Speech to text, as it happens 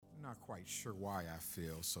quite sure why I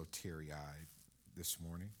feel so teary-eyed this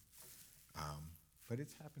morning, but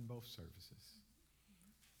it's happened both services.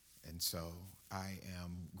 And so I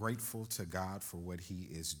am grateful to God for what he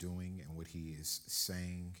is doing and what he is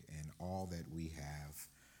saying and all that we have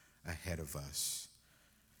ahead of us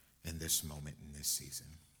in this moment, in this season.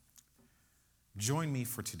 Join me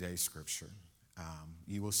for today's scripture.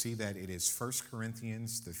 You will see that it is 1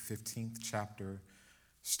 Corinthians, the 15th chapter,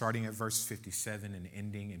 starting at verse 57 and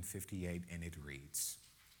ending in 58, and it reads,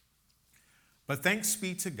 "But thanks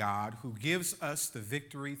be to God who gives us the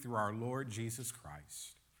victory through our Lord Jesus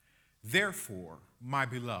Christ. Therefore, my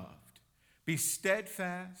beloved, be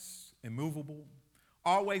steadfast, immovable,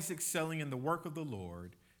 always excelling in the work of the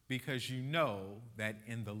Lord, because you know that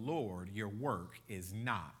in the Lord your work is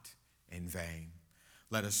not in vain."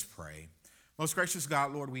 Let us pray. Most gracious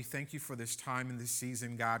God, Lord, we thank you for this time and this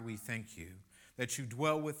season. God, we thank you that you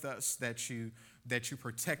dwell with us, that you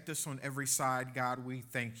protect us on every side. God, we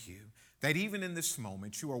thank you that even in this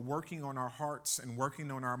moment, you are working on our hearts and working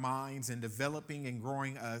on our minds and developing and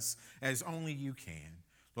growing us as only you can.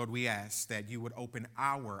 Lord, we ask that you would open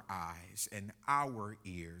our eyes and our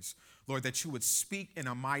ears. Lord, that you would speak in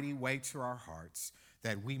a mighty way to our hearts,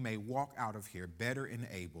 that we may walk out of here better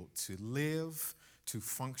enabled to live, to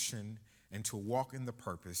function, and to walk in the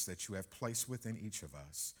purpose that you have placed within each of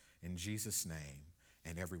us. In Jesus' name,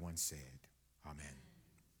 and everyone said, amen.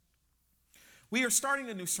 We are starting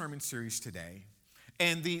a new sermon series today,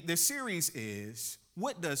 and the series is,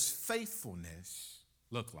 what does faithfulness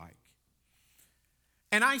look like?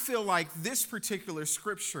 And I feel like this particular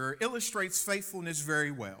scripture illustrates faithfulness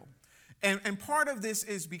very well. And part of this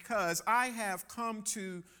is because I have come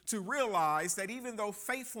to realize that even though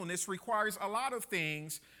faithfulness requires a lot of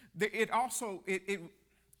things,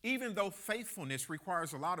 even though faithfulness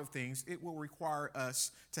requires a lot of things, it will require us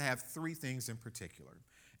to have three things in particular.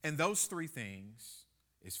 And those three things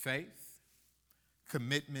is faith,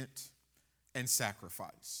 commitment, and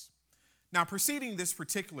sacrifice. Now, preceding this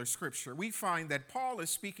particular scripture, we find that Paul is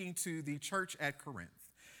speaking to the church at Corinth.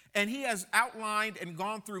 And he has outlined and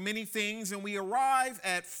gone through many things, and we arrive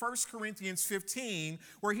at 1 Corinthians 15,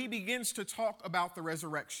 where he begins to talk about the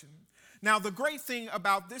resurrection. Now, the great thing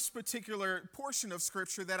about this particular portion of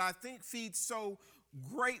scripture that I think feeds so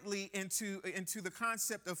greatly into the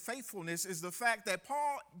concept of faithfulness is the fact that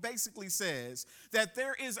Paul basically says that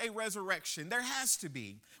there is a resurrection. There has to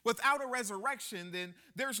be. Without a resurrection, then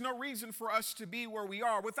there's no reason for us to be where we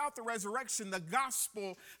are. Without the resurrection, the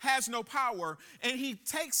gospel has no power. And he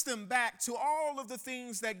takes them back to all of the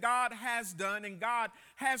things that God has done and God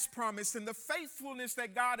has promised and the faithfulness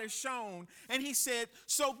that God has shown. And he said,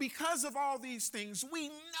 so because of all these things, we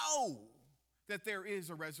know that there is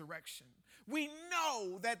a resurrection. We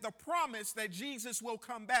know that the promise that Jesus will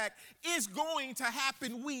come back is going to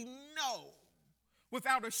happen. We know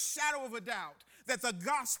without a shadow of a doubt that the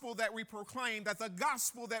gospel that we proclaim, that the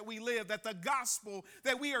gospel that we live, that the gospel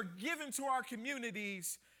that we are given to our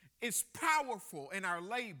communities is powerful and our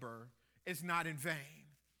labor is not in vain.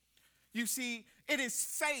 You see, it is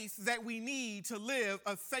faith that we need to live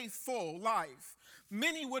a faithful life.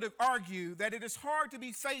 Many would have argued that it is hard to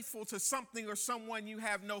be faithful to something or someone you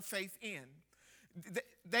have no faith in.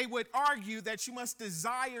 They would argue that you must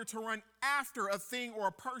desire to run after a thing or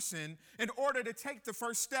a person in order to take the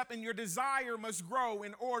first step, and your desire must grow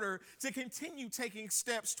in order to continue taking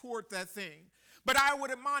steps toward that thing. But I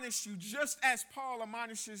would admonish you, just as Paul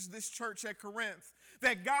admonishes this church at Corinth,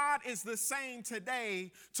 that God is the same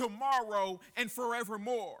today, tomorrow, and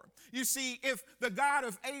forevermore. You see, if the God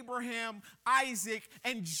of Abraham, Isaac,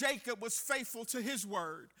 and Jacob was faithful to his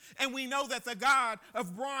word, and we know that the God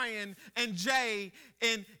of Brian and Jay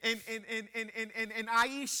and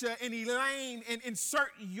Aisha and Elaine, and insert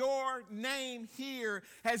your name here,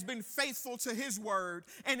 has been faithful to his word,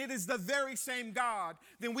 and it is the very same God,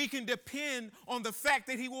 then we can depend on the fact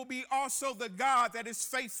that he will be also the God that is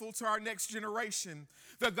faithful to our next generation.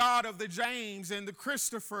 The God of the James and the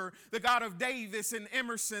Christopher, the God of Davis and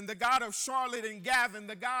Emerson, the God of Charlotte and Gavin,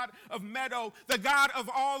 the God of Meadow, the God of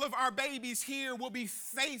all of our babies here will be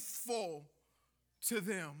faithful to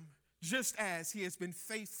them, just as he has been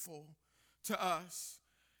faithful to us.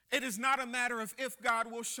 It is not a matter of if God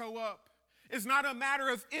will show up. It's not a matter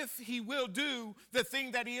of if he will do the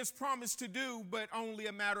thing that he has promised to do, but only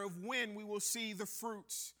a matter of when we will see the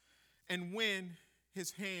fruits and when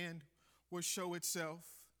his hand will show itself.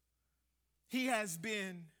 He has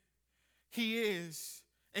been, he is,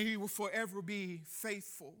 and he will forever be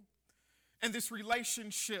faithful. And this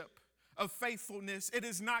relationship of faithfulness, it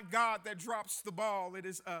is not God that drops the ball, it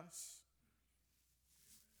is us.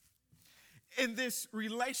 in this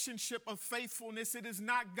relationship of faithfulness, it is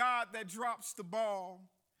not God that drops the ball.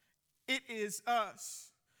 It is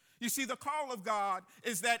us. You see, the call of God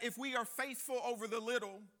is that if we are faithful over the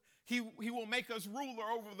little, he will make us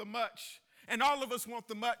ruler over the much. And all of us want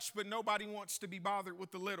the much, but nobody wants to be bothered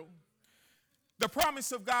with the little. The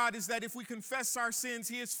promise of God is that if we confess our sins,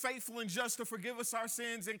 he is faithful and just to forgive us our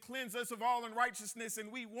sins and cleanse us of all unrighteousness.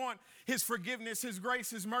 And we want his forgiveness, his grace,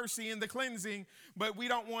 his mercy, and the cleansing, but we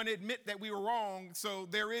don't want to admit that we were wrong, so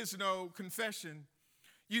there is no confession.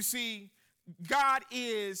 You see, God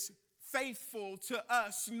is faithful to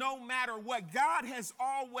us no matter what. God has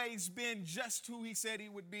always been just who he said he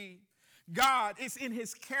would be. God is in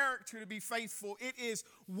his character to be faithful. It is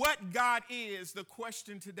what God is. The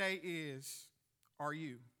question today is, are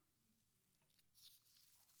you?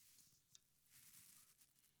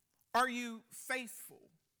 Are you faithful?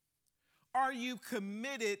 Are you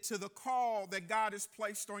committed to the call that God has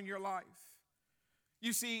placed on your life?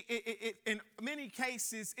 You see, in many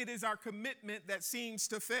cases, it is our commitment that seems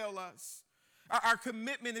to fail us. Our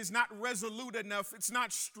commitment is not resolute enough. It's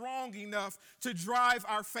not strong enough to drive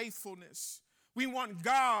our faithfulness. We want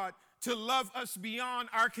God to love us beyond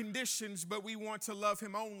our conditions, but we want to love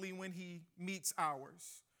him only when he meets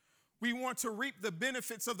ours. We want to reap the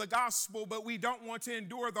benefits of the gospel, but we don't want to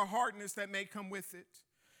endure the hardness that may come with it.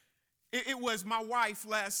 It was my wife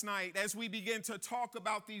last night as we began to talk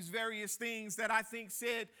about these various things that I think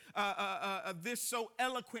said this so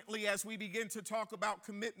eloquently as we begin to talk about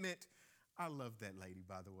commitment. I love that lady,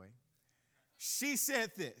 by the way. She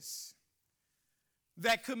said this,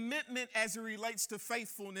 that commitment as it relates to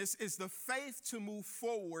faithfulness is the faith to move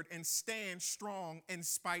forward and stand strong in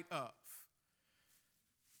spite of.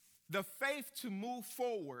 The faith to move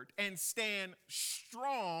forward and stand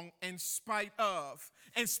strong in spite of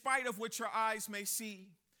what your eyes may see,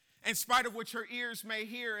 in spite of what your ears may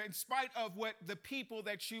hear, in spite of what the people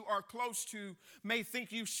that you are close to may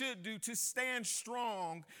think you should do, to stand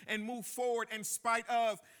strong and move forward in spite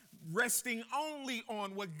of, resting only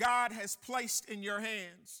on what God has placed in your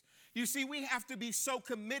hands. You see, we have to be so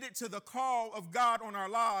committed to the call of God on our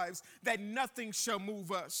lives that nothing shall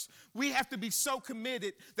move us. We have to be so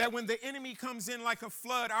committed that when the enemy comes in like a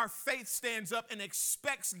flood, our faith stands up and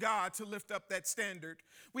expects God to lift up that standard.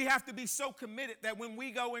 We have to be so committed that when we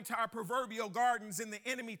go into our proverbial gardens and the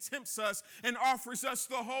enemy tempts us and offers us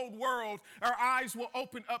the whole world, our eyes will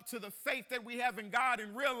open up to the faith that we have in God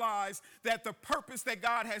and realize that the purpose that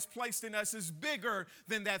God has placed in us is bigger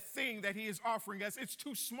than that thing that he is offering us. It's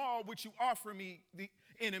too small what you offer me, the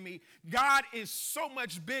enemy. God is so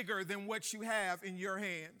much bigger than what you have in your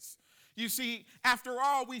hands. You see, after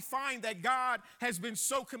all, we find that God has been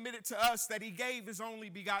so committed to us that he gave his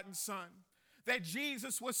only begotten son. That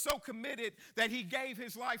Jesus was so committed that he gave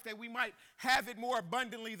his life that we might have it more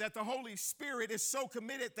abundantly, that the Holy Spirit is so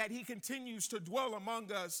committed that he continues to dwell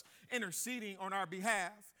among us, interceding on our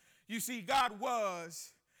behalf. You see, God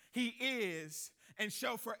was, he is, and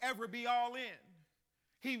shall forever be all in.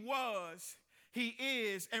 He was, he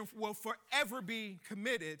is, and will forever be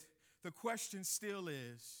committed. The question still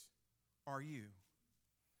is, are you?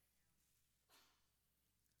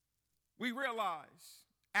 We realize,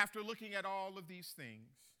 after looking at all of these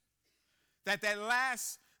things, that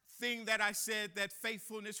last thing that I said that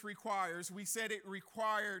faithfulness requires, we said it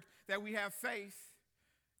required that we have faith.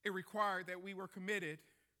 It required that we were committed.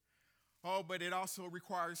 Oh, but it also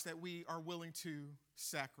requires that we are willing to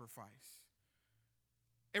sacrifice.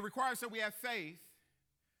 It requires that we have faith,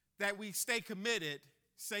 that we stay committed,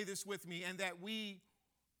 say this with me, and that we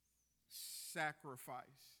sacrifice.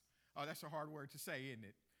 Oh, that's a hard word to say, isn't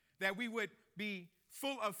it? That we would be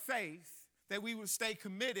full of faith, that we would stay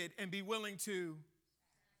committed and be willing to,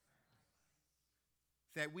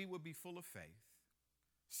 that we would be full of faith,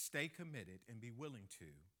 stay committed and be willing to.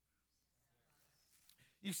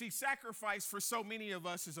 You see, sacrifice for so many of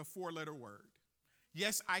us is a 4-letter word.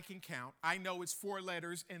 Yes, I can count. I know it's 4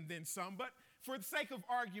 letters and then some, but for the sake of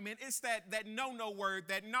argument, it's that no word,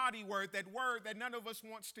 that naughty word that none of us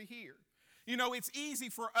wants to hear. You know, it's easy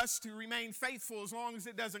for us to remain faithful as long as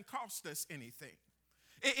it doesn't cost us anything.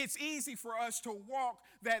 It's easy for us to walk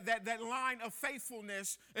that line of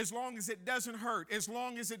faithfulness as long as it doesn't hurt, as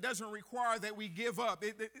long as it doesn't require that we give up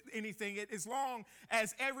anything, as long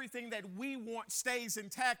as everything that we want stays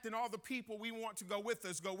intact and all the people we want to go with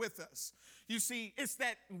us. You see, it's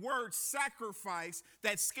that word sacrifice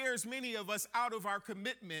that scares many of us out of our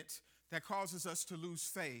commitment that causes us to lose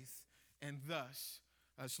faith and thus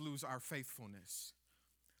us lose our faithfulness.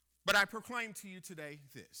 But I proclaim to you today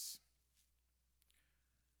this.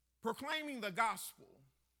 Proclaiming the gospel,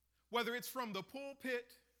 whether it's from the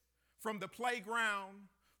pulpit, from the playground,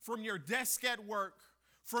 from your desk at work,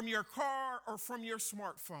 from your car, or from your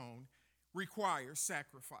smartphone requires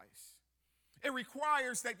sacrifice. It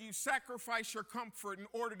requires that you sacrifice your comfort in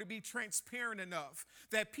order to be transparent enough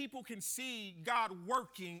that people can see God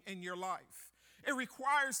working in your life. It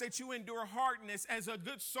requires that you endure hardness as a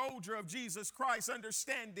good soldier of Jesus Christ,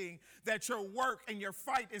 understanding that your work and your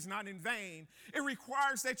fight is not in vain. It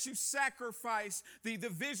requires that you sacrifice the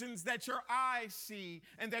visions that your eyes see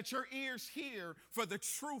and that your ears hear for the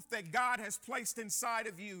truth that God has placed inside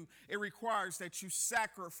of you. It requires that you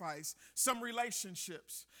sacrifice some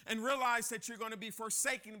relationships and realize that you're going to be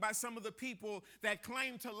forsaken by some of the people that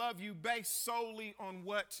claim to love you based solely on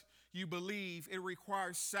what you believe. It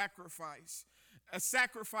requires sacrifice. A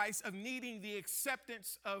sacrifice of needing the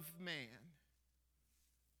acceptance of man,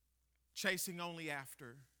 chasing only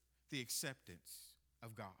after the acceptance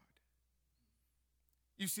of God.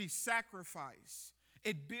 You see, sacrifice,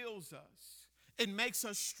 it builds us. It makes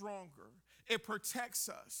us stronger. It protects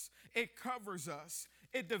us. It covers us.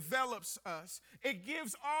 It develops us. It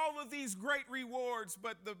gives all of these great rewards,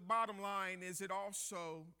 but the bottom line is it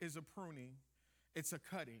also is a pruning. It's a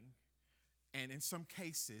cutting. And in some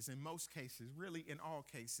cases, in most cases, really in all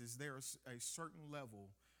cases, there's a certain level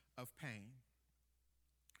of pain.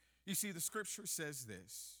 You see, the scripture says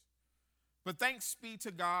this, but thanks be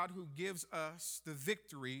to God who gives us the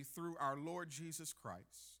victory through our Lord Jesus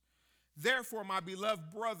Christ. Therefore, my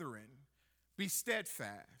beloved brethren, be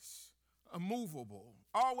steadfast, immovable,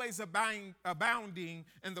 always abounding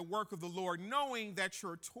in the work of the Lord, knowing that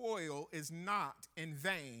your toil is not in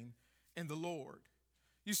vain in the Lord.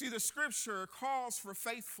 You see, the scripture calls for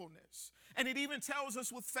faithfulness, and it even tells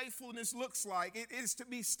us what faithfulness looks like. It is to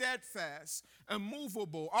be steadfast,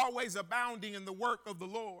 immovable, always abounding in the work of the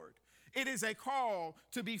Lord. It is a call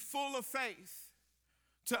to be full of faith,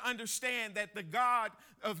 to understand that the God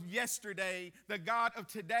of yesterday, the God of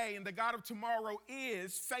today, and the God of tomorrow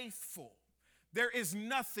is faithful. There is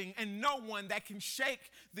nothing and no one that can shake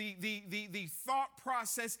the thought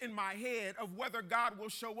process in my head of whether God will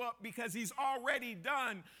show up, because he's already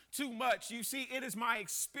done too much. You see, it is my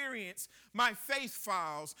experience, my faith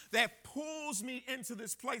files that pulls me into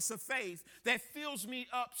this place of faith, that fills me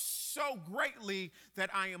up so greatly that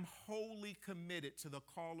I am wholly committed to the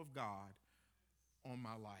call of God on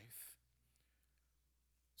my life.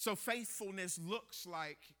 So faithfulness looks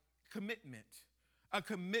like commitment. A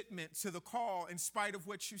commitment to the call in spite of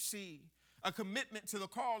what you see. A commitment to the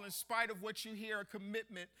call in spite of what you hear. A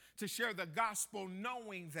commitment to share the gospel,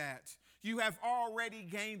 knowing that you have already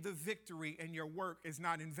gained the victory and your work is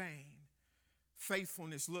not in vain.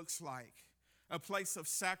 Faithfulness looks like a place of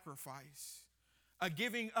sacrifice, a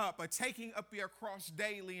giving up, a taking up your cross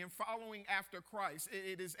daily and following after Christ.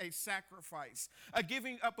 It is a sacrifice, a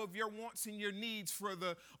giving up of your wants and your needs for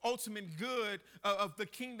the ultimate good of the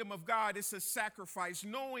kingdom of God. It's a sacrifice,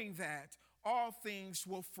 knowing that all things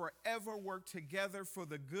will forever work together for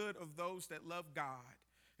the good of those that love God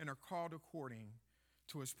and are called according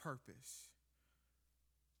to his purpose.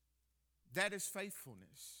 That is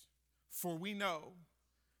faithfulness, for we know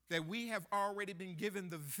that we have already been given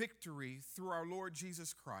the victory through our Lord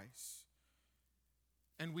Jesus Christ.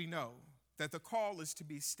 And we know that the call is to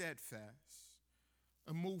be steadfast,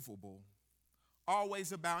 immovable,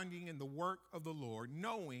 always abounding in the work of the Lord,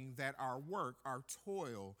 knowing that our work, our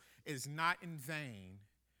toil, is not in vain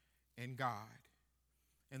in God.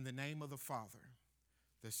 In the name of the Father,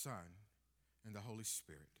 the Son, and the Holy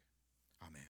Spirit. Amen.